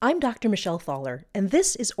I'm Dr. Michelle Thaller, and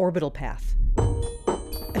this is Orbital Path,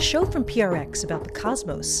 a show from PRX about the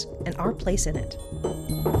cosmos and our place in it.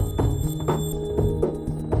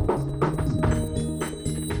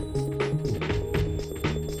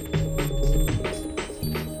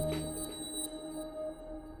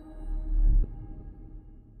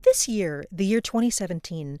 This year, the year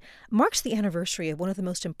 2017, marks the anniversary of one of the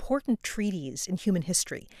most important treaties in human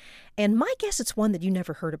history, and my guess it's one that you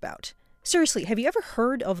never heard about. Seriously, have you ever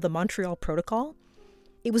heard of the Montreal Protocol?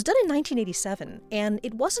 It was done in 1987, and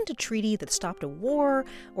it wasn't a treaty that stopped a war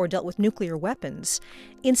or dealt with nuclear weapons.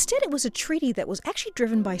 Instead, it was a treaty that was actually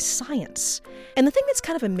driven by science. And the thing that's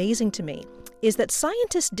kind of amazing to me is that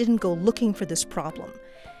scientists didn't go looking for this problem.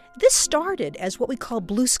 This started as what we call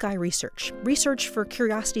blue sky research for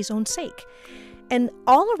curiosity's own sake. And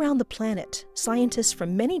all around the planet, scientists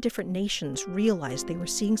from many different nations realized they were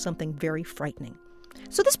seeing something very frightening.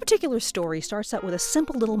 So this particular story starts out with a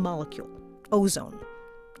simple little molecule, ozone.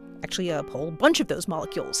 Actually, a whole bunch of those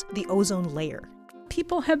molecules, the ozone layer.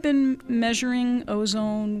 People have been measuring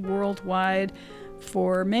ozone worldwide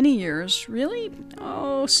for many years, really,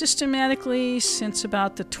 systematically since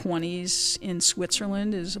about the 20s. In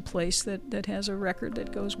Switzerland is a place that has a record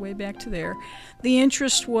that goes way back to there. The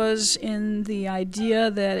interest was in the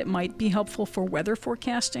idea that it might be helpful for weather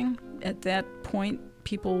forecasting. At that point,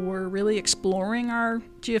 people were really exploring our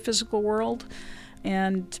geophysical world,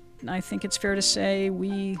 and I think it's fair to say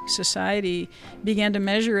we, society, began to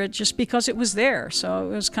measure it just because it was there. So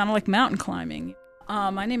it was kind of like mountain climbing.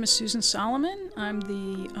 My name is Susan Solomon. I'm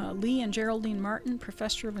the Lee and Geraldine Martin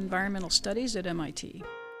Professor of Environmental Studies at MIT.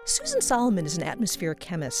 Susan Solomon is an atmospheric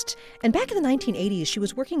chemist, and back in the 1980s, she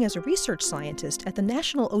was working as a research scientist at the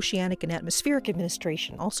National Oceanic and Atmospheric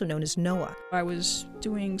Administration, also known as NOAA. I was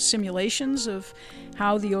doing simulations of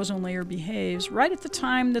how the ozone layer behaves right at the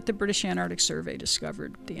time that the British Antarctic Survey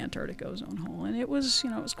discovered the Antarctic ozone hole, and it was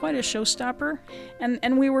quite a showstopper,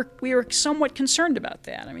 and we were somewhat concerned about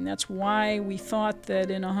that. I mean, that's why we thought that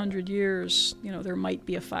in 100 years, there might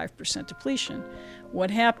be a 5% depletion. What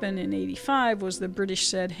happened in 85 was the British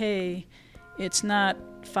said, hey, it's not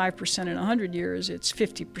 5% in 100 years, it's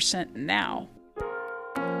 50% now.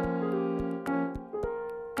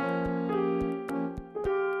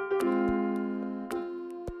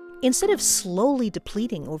 Instead of slowly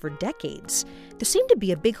depleting over decades, there seemed to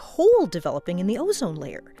be a big hole developing in the ozone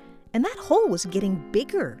layer. And that hole was getting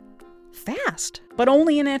bigger, fast. But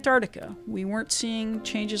only in Antarctica. We weren't seeing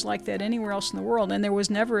changes like that anywhere else in the world, and there was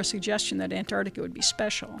never a suggestion that Antarctica would be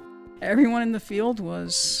special. Everyone in the field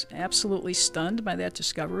was absolutely stunned by that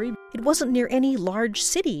discovery. It wasn't near any large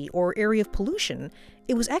city or area of pollution.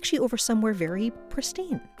 It was actually over somewhere very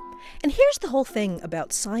pristine. And here's the whole thing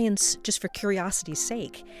about science just for curiosity's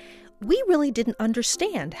sake. We really didn't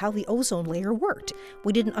understand how the ozone layer worked.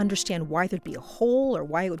 We didn't understand why there'd be a hole or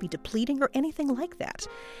why it would be depleting or anything like that.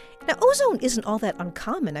 Now, ozone isn't all that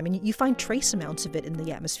uncommon. I mean, you find trace amounts of it in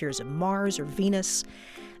the atmospheres of Mars or Venus.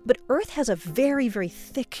 But Earth has a very, very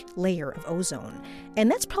thick layer of ozone, and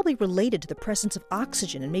that's probably related to the presence of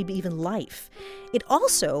oxygen and maybe even life. It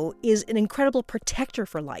also is an incredible protector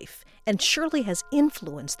for life, and surely has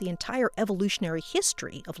influenced the entire evolutionary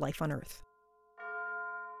history of life on Earth.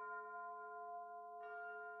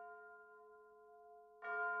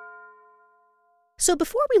 So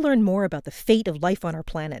before we learn more about the fate of life on our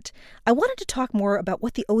planet, I wanted to talk more about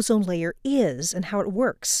what the ozone layer is and how it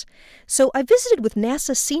works. So I visited with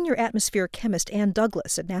NASA senior atmospheric chemist Ann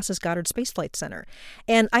Douglas at NASA's Goddard Space Flight Center.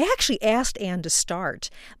 And I actually asked Ann to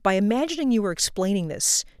start by imagining you were explaining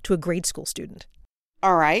this to a grade school student.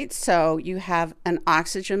 All right, so you have an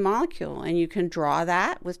oxygen molecule, and you can draw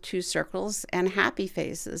that with two circles and happy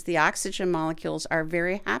faces. The oxygen molecules are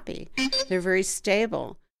very happy. They're very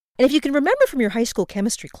stable. And if you can remember from your high school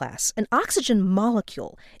chemistry class, an oxygen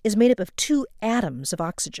molecule is made up of two atoms of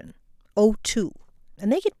oxygen, O2,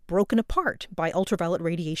 and they get broken apart by ultraviolet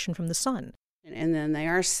radiation from the sun. And then they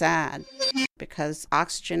are sad because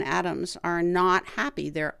oxygen atoms are not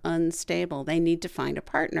happy. They're unstable. They need to find a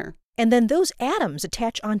partner. And then those atoms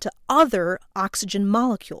attach onto other oxygen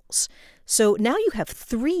molecules. So now you have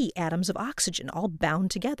 3 atoms of oxygen all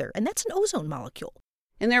bound together, and that's an ozone molecule.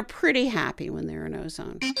 And they're pretty happy when they're in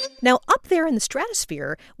ozone. Now, up there in the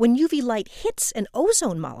stratosphere, when UV light hits an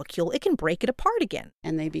ozone molecule, it can break it apart again.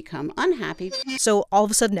 And they become unhappy. So all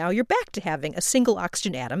of a sudden now you're back to having a single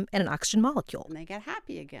oxygen atom and an oxygen molecule. And they get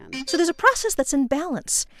happy again. So there's a process that's in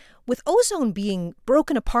balance. With ozone being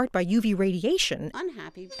broken apart by UV radiation,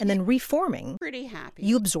 unhappy, and then reforming, pretty happy,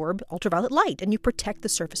 you absorb ultraviolet light and you protect the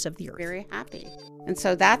surface of the Earth. Very happy. And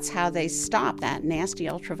so that's how they stop that nasty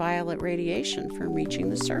ultraviolet radiation from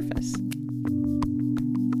reaching the surface.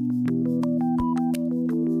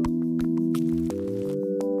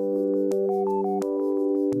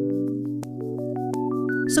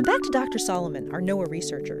 So back to Dr. Solomon, our NOAA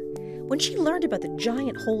researcher. When she learned about the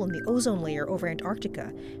giant hole in the ozone layer over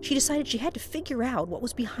Antarctica, she decided she had to figure out what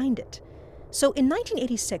was behind it. So in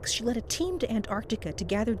 1986, she led a team to Antarctica to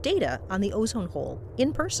gather data on the ozone hole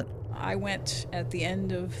in person. I went at the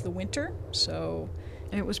end of the winter, so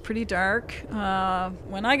it was pretty dark.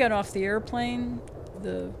 When I got off the airplane,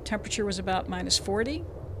 the temperature was about minus 40,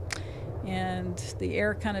 and the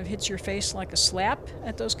air kind of hits your face like a slap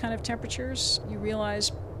at those kind of temperatures. You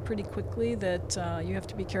realize pretty quickly that you have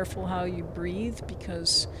to be careful how you breathe,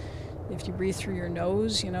 because if you breathe through your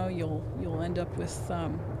nose, you'll end up with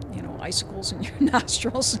icicles in your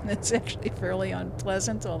nostrils, and it's actually fairly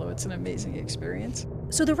unpleasant, although it's an amazing experience.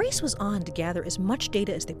 So the race was on to gather as much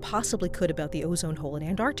data as they possibly could about the ozone hole in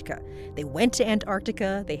Antarctica. They went to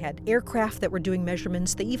Antarctica, they had aircraft that were doing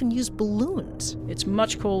measurements, they even used balloons. It's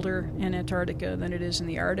much colder in Antarctica than it is in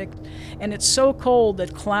the Arctic, and it's so cold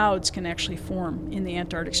that clouds can actually form in the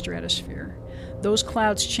Antarctic stratosphere. Those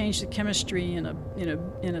clouds change the chemistry in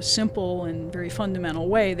a simple and very fundamental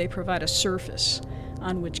way. They provide a surface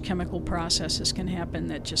on which chemical processes can happen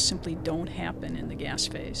that just simply don't happen in the gas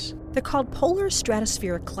phase. They're called polar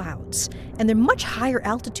stratospheric clouds, and they're much higher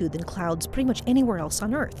altitude than clouds pretty much anywhere else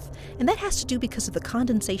on Earth. And that has to do because of the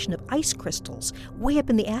condensation of ice crystals way up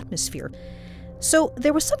in the atmosphere. So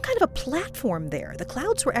there was some kind of a platform there. The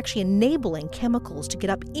clouds were actually enabling chemicals to get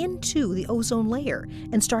up into the ozone layer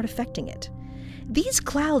and start affecting it. These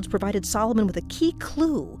clouds provided Solomon with a key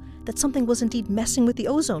clue that something was indeed messing with the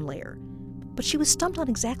ozone layer. But she was stumped on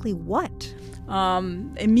exactly what.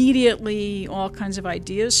 Immediately, all kinds of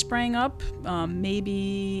ideas sprang up.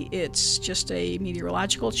 Maybe it's just a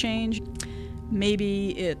meteorological change.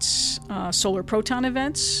 Maybe it's solar proton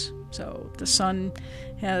events. So the sun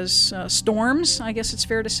has storms, I guess it's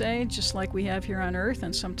fair to say, just like we have here on Earth,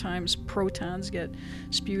 and sometimes protons get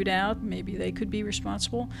spewed out. Maybe they could be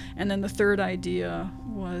responsible. And then the third idea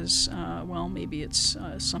was, maybe it's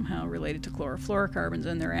somehow related to chlorofluorocarbons,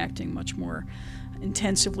 and they're acting much more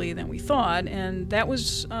intensively than we thought. And that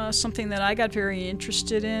was something that I got very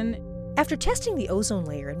interested in. After testing the ozone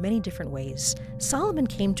layer in many different ways, Solomon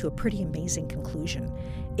came to a pretty amazing conclusion.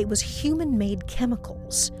 It was human-made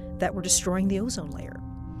chemicals that were destroying the ozone layer.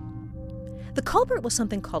 The culprit was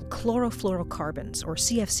something called chlorofluorocarbons, or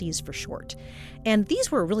CFCs for short. And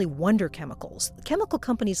these were really wonder chemicals. Chemical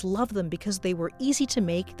companies loved them because they were easy to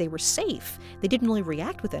make, they were safe, they didn't really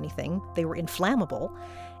react with anything, they were inflammable.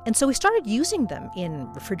 And so we started using them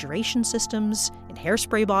in refrigeration systems, in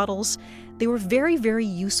hairspray bottles. They were very, very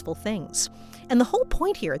useful things. And the whole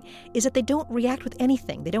point here is that they don't react with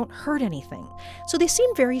anything, they don't hurt anything. So they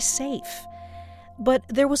seem very safe. But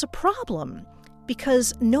there was a problem,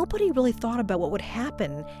 because nobody really thought about what would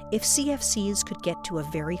happen if CFCs could get to a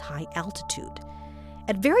very high altitude.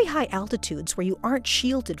 At very high altitudes, where you aren't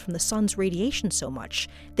shielded from the sun's radiation so much,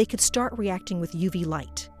 they could start reacting with UV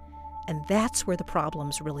light. And that's where the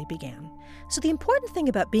problems really began. So the important thing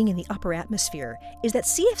about being in the upper atmosphere is that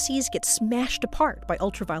CFCs get smashed apart by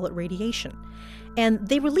ultraviolet radiation, and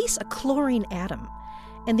they release a chlorine atom.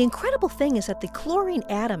 And the incredible thing is that the chlorine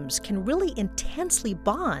atoms can really intensely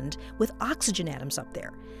bond with oxygen atoms up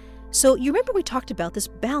there. So you remember we talked about this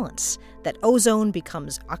balance, that ozone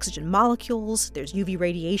becomes oxygen molecules, there's UV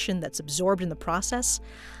radiation that's absorbed in the process.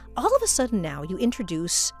 All of a sudden now you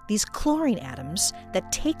introduce these chlorine atoms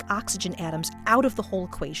that take oxygen atoms out of the whole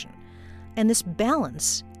equation. And this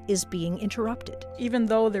balance is being interrupted. Even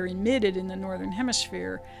though they're emitted in the northern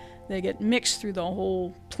hemisphere, they get mixed through the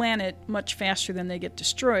whole planet much faster than they get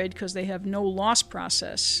destroyed, because they have no loss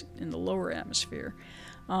process in the lower atmosphere.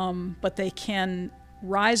 But they can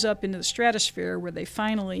rise up into the stratosphere, where they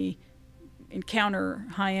finally encounter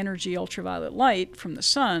high-energy ultraviolet light from the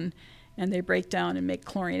sun, and they break down and make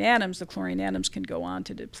chlorine atoms. The chlorine atoms can go on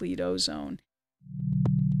to deplete ozone.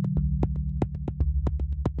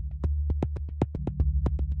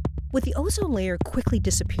 With the ozone layer quickly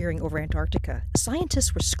disappearing over Antarctica,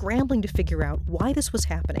 scientists were scrambling to figure out why this was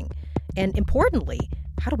happening, and importantly,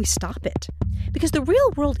 how do we stop it? Because the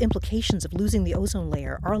real-world implications of losing the ozone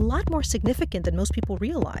layer are a lot more significant than most people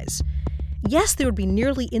realize. Yes, there would be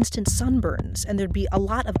nearly instant sunburns, and there'd be a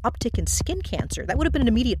lot of uptick in skin cancer. That would have been an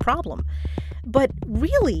immediate problem. But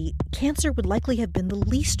really, cancer would likely have been the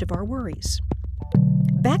least of our worries.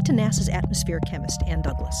 Back to NASA's atmospheric chemist, Ann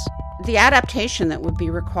Douglas. The adaptation that would be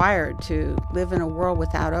required to live in a world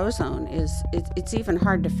without ozone it's even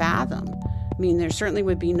hard to fathom. I mean, there certainly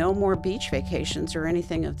would be no more beach vacations or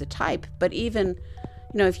anything of the type. But even,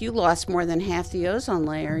 if you lost more than half the ozone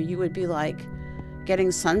layer, you would be like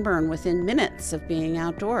getting sunburn within minutes of being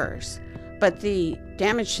outdoors. But the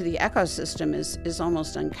damage to the ecosystem is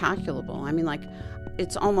almost incalculable. I mean,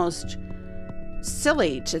 it's almost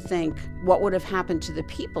silly to think what would have happened to the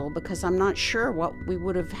people, because I'm not sure what we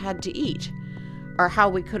would have had to eat or how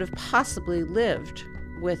we could have possibly lived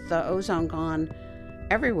with the ozone gone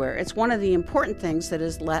everywhere. It's one of the important things that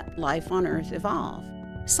has let life on Earth evolve.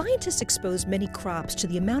 Scientists exposed many crops to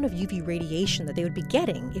the amount of UV radiation that they would be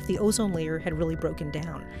getting if the ozone layer had really broken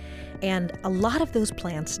down. And a lot of those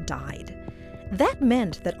plants died. That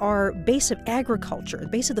meant that our base of agriculture, the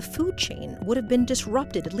base of the food chain, would have been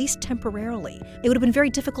disrupted, at least temporarily. It would have been very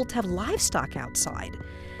difficult to have livestock outside.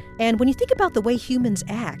 And when you think about the way humans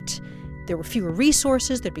act, there were fewer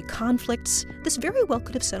resources, there'd be conflicts. This very well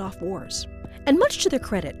could have set off wars. And much to their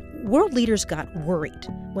credit, world leaders got worried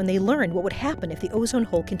when they learned what would happen if the ozone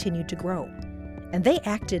hole continued to grow. And they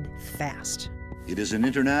acted fast. It is an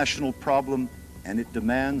international problem, and it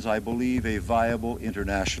demands, I believe, a viable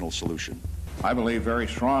international solution. I believe very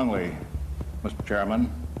strongly, Mr.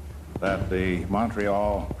 Chairman, that the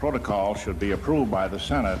Montreal Protocol should be approved by the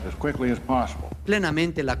Senate as quickly as possible.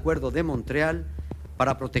 Plenamente el Acuerdo de Montreal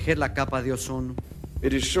para proteger la capa de ozono.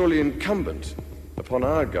 It is surely incumbent upon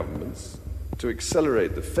our governments to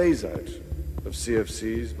accelerate the phase-out of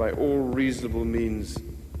CFCs by all reasonable means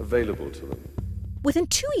available to them. Within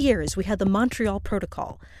 2 years, we had the Montreal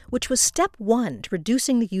Protocol, which was step one to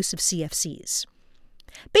reducing the use of CFCs.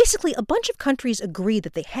 Basically, a bunch of countries agreed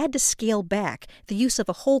that they had to scale back the use of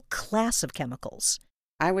a whole class of chemicals.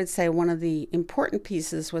 I would say one of the important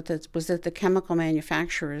pieces with it was that the chemical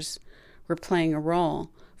manufacturers were playing a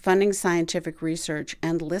role, funding scientific research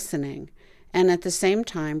and listening, and at the same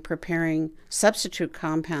time preparing substitute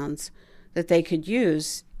compounds that they could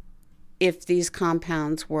use if these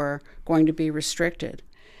compounds were going to be restricted.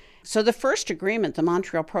 So the first agreement, the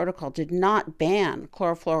Montreal Protocol, did not ban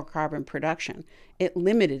chlorofluorocarbon production. It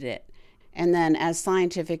limited it. And then as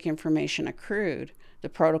scientific information accrued, the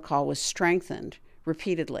protocol was strengthened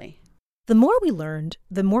repeatedly. The more we learned,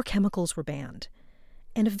 the more chemicals were banned.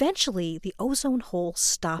 And eventually, the ozone hole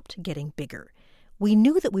stopped getting bigger. We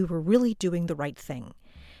knew that we were really doing the right thing.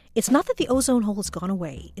 It's not that the ozone hole has gone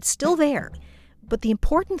away. It's still there. But the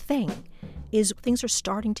important thing is things are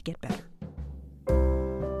starting to get better.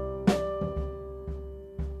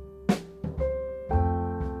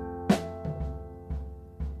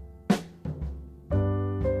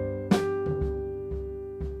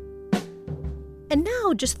 And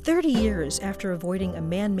now, just 30 years after avoiding a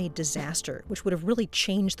man-made disaster, which would have really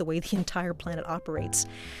changed the way the entire planet operates,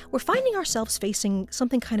 we're finding ourselves facing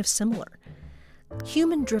something kind of similar.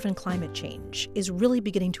 Human-driven climate change is really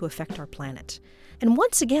beginning to affect our planet. And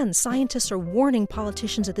once again, scientists are warning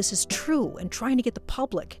politicians that this is true and trying to get the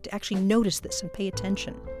public to actually notice this and pay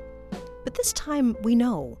attention. But this time, we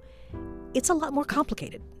know it's a lot more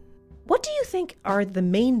complicated. What do you think are the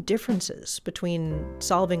main differences between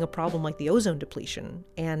solving a problem like the ozone depletion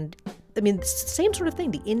and, it's the same sort of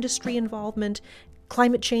thing, the industry involvement,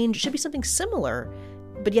 climate change? It should be something similar,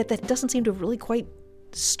 but yet that doesn't seem to have really quite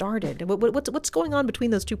started. What's going on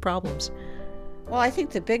between those two problems? Well, I think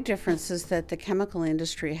the big difference is that the chemical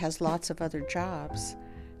industry has lots of other jobs.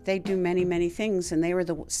 They do many, many things, and they were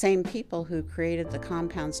the same people who created the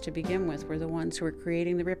compounds to begin with, were the ones who were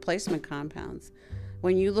creating the replacement compounds.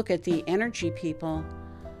 When you look at the energy people,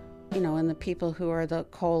 and the people who are the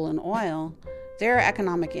coal and oil, their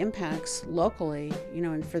economic impacts locally,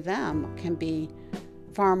 and for them can be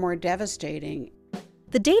far more devastating.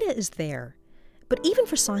 The data is there, but even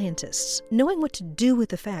for scientists, knowing what to do with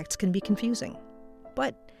the facts can be confusing.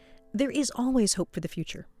 But there is always hope for the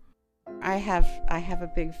future. I have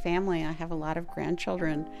a big family. I have a lot of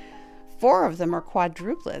grandchildren. 4 of them are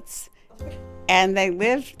quadruplets. And they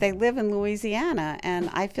live in Louisiana, and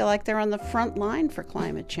I feel like they're on the front line for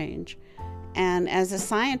climate change. And as a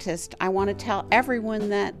scientist, I want to tell everyone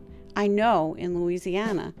that I know in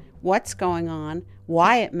Louisiana what's going on,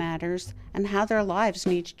 why it matters, and how their lives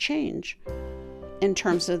need to change in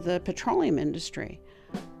terms of the petroleum industry.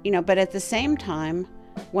 But at the same time,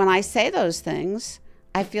 when I say those things,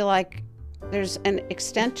 I feel like there's an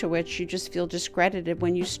extent to which you just feel discredited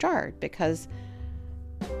when you start, because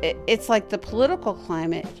it's like the political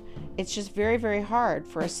climate. It's just very, very hard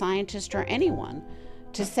for a scientist or anyone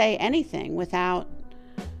to say anything without,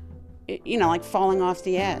 like falling off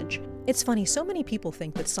the edge. It's funny, so many people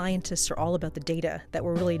think that scientists are all about the data, that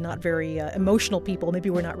we're really not very emotional people. Maybe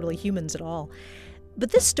we're not really humans at all.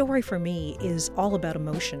 But this story for me is all about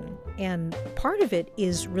emotion, and part of it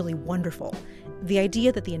is really wonderful. The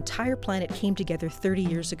idea that the entire planet came together 30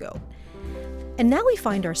 years ago. And now we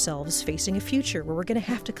find ourselves facing a future where we're going to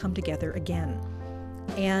have to come together again.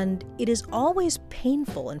 And it is always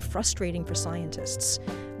painful and frustrating for scientists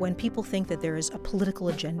when people think that there is a political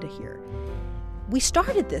agenda here. we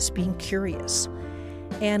started this being curious,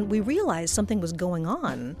 and we realized something was going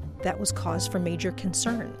on that was cause for major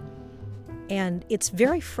concern. And it's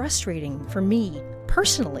very frustrating for me,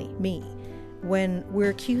 personally, when we're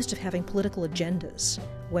accused of having political agendas,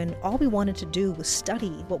 when all we wanted to do was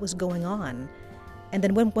study what was going on, and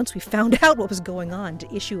then once we found out what was going on,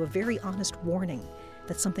 to issue a very honest warning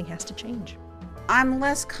that something has to change. I'm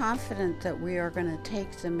less confident that we are going to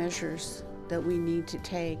take the measures that we need to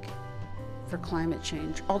take for climate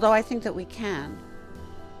change, although I think that we can.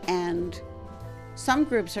 And some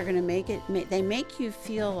groups are going to they make you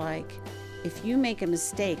feel like if you make a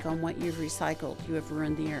mistake on what you've recycled, you have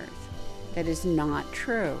ruined the earth. That is not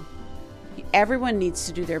true. Everyone needs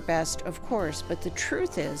to do their best, of course, but the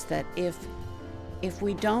truth is that if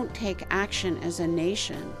we don't take action as a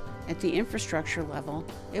nation at the infrastructure level,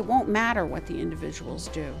 it won't matter what the individuals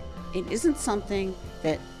do. It isn't something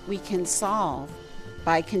that we can solve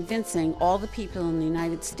by convincing all the people in the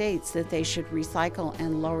United States that they should recycle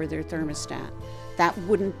and lower their thermostat. That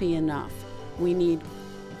wouldn't be enough. We need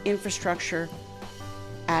infrastructure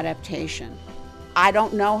adaptation. I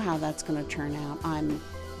don't know how that's going to turn out. I'm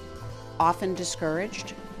often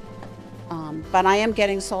discouraged, but I am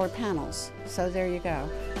getting solar panels, so there you go.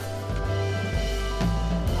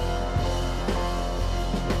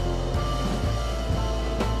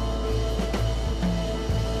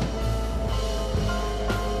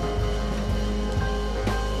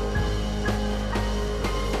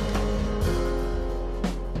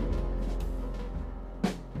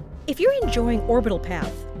 If you're enjoying Orbital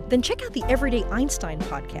Path, then check out the Everyday Einstein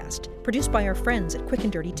podcast, produced by our friends at Quick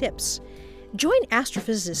and Dirty Tips. Join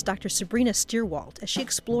astrophysicist Dr. Sabrina Stierwalt as she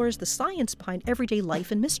explores the science behind everyday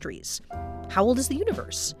life and mysteries. How old is the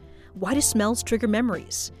universe? Why do smells trigger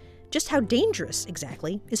memories? Just how dangerous,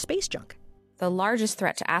 exactly, is space junk? The largest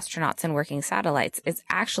threat to astronauts and working satellites is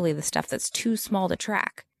actually the stuff that's too small to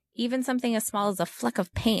track. Even something as small as a fleck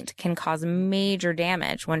of paint can cause major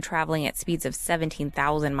damage when traveling at speeds of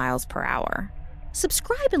 17,000 miles per hour.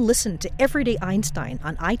 Subscribe and listen to Everyday Einstein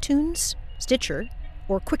on iTunes, Stitcher,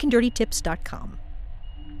 or quickanddirtytips.com.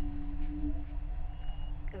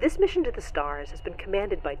 This mission to the stars has been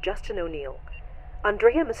commanded by Justin O'Neill.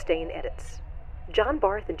 Andrea Mustaine edits. John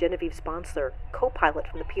Barth and Genevieve Sponsler co-pilot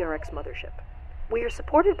from the PRX mothership. We are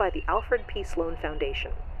supported by the Alfred P. Sloan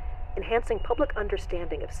Foundation, enhancing public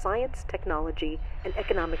understanding of science, technology, and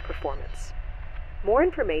economic performance. More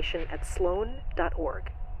information at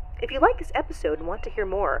sloan.org. If you like this episode and want to hear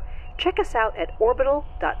more, check us out at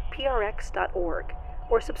orbital.prx.org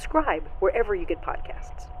or subscribe wherever you get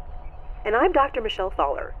podcasts. And I'm Dr. Michelle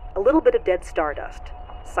Thaler, a little bit of dead stardust,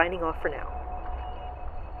 signing off for now.